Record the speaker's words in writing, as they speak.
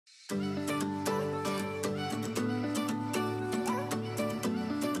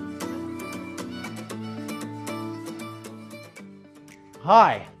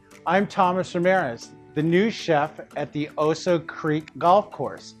Hi, I'm Thomas Ramirez, the new chef at the Oso Creek Golf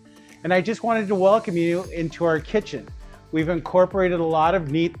Course, and I just wanted to welcome you into our kitchen. We've incorporated a lot of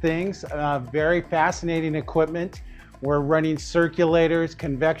neat things, very fascinating equipment. We're running circulators,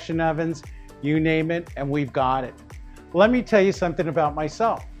 convection ovens, you name it, and we've got it. Let me tell you something about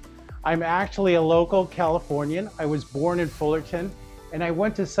myself. I'm actually a local Californian. I was born in Fullerton, and I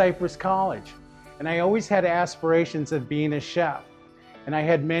went to Cypress College, and I always had aspirations of being a chef. And I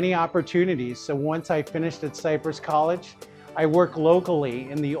had many opportunities. So once I finished at Cypress College, I worked locally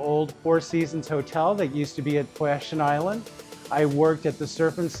in the old Four Seasons Hotel that used to be at Fashion Island. I worked at the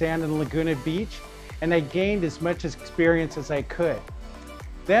Surf and Sand in Laguna Beach, and I gained as much experience as I could.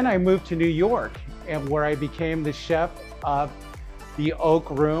 Then I moved to New York, and where I became the chef of the Oak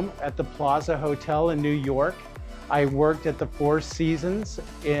Room at the Plaza Hotel in New York. I worked at the Four Seasons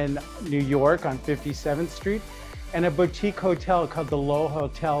in New York on 57th Street, and a boutique hotel called the Low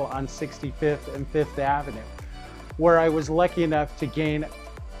Hotel on 65th and 5th Avenue, where I was lucky enough to gain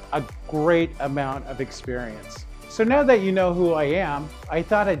a great amount of experience. So now that you know who I am, I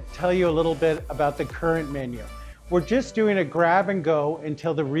thought I'd tell you a little bit about the current menu. We're just doing a grab and go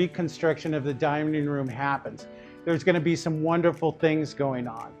until the reconstruction of the dining room happens. There's going to be some wonderful things going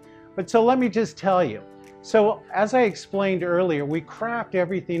on. But so let me just tell you. So as I explained earlier, we craft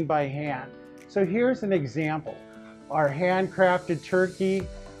everything by hand. So here's an example. Our handcrafted turkey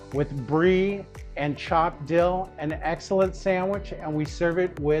with brie and chopped dill, an excellent sandwich, and we serve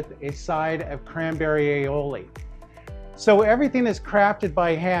it with a side of cranberry aioli. So everything is crafted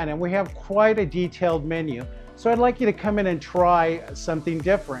by hand, and we have quite a detailed menu. So I'd like you to come in and try something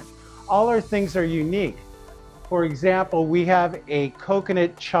different. All our things are unique. For example, we have a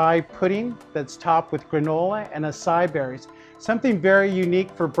coconut chai pudding that's topped with granola and acai berries. Something very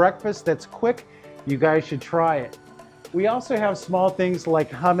unique for breakfast that's quick. You guys should try it. We also have small things like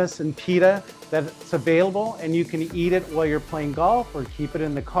hummus and pita that's available, and you can eat it while you're playing golf or keep it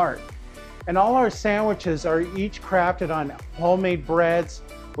in the cart. And all our sandwiches are each crafted on homemade breads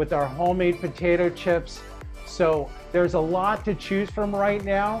with our homemade potato chips. So there's a lot to choose from right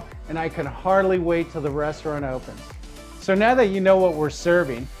now, and I can hardly wait till the restaurant opens. So now that you know what we're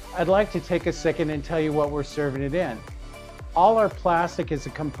serving, I'd like to take a second and tell you what we're serving it in. All our plastic is a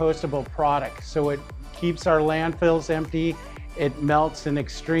compostable product, so it keeps our landfills empty, it melts in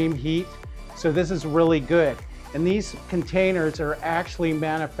extreme heat, so this is really good. And these containers are actually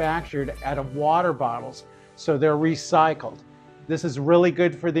manufactured out of water bottles, so they're recycled. This is really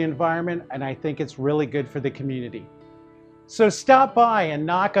good for the environment, and I think it's really good for the community. So stop by and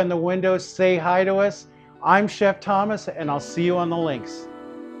knock on the window, say hi to us. I'm Chef Thomas, and I'll see you on the links.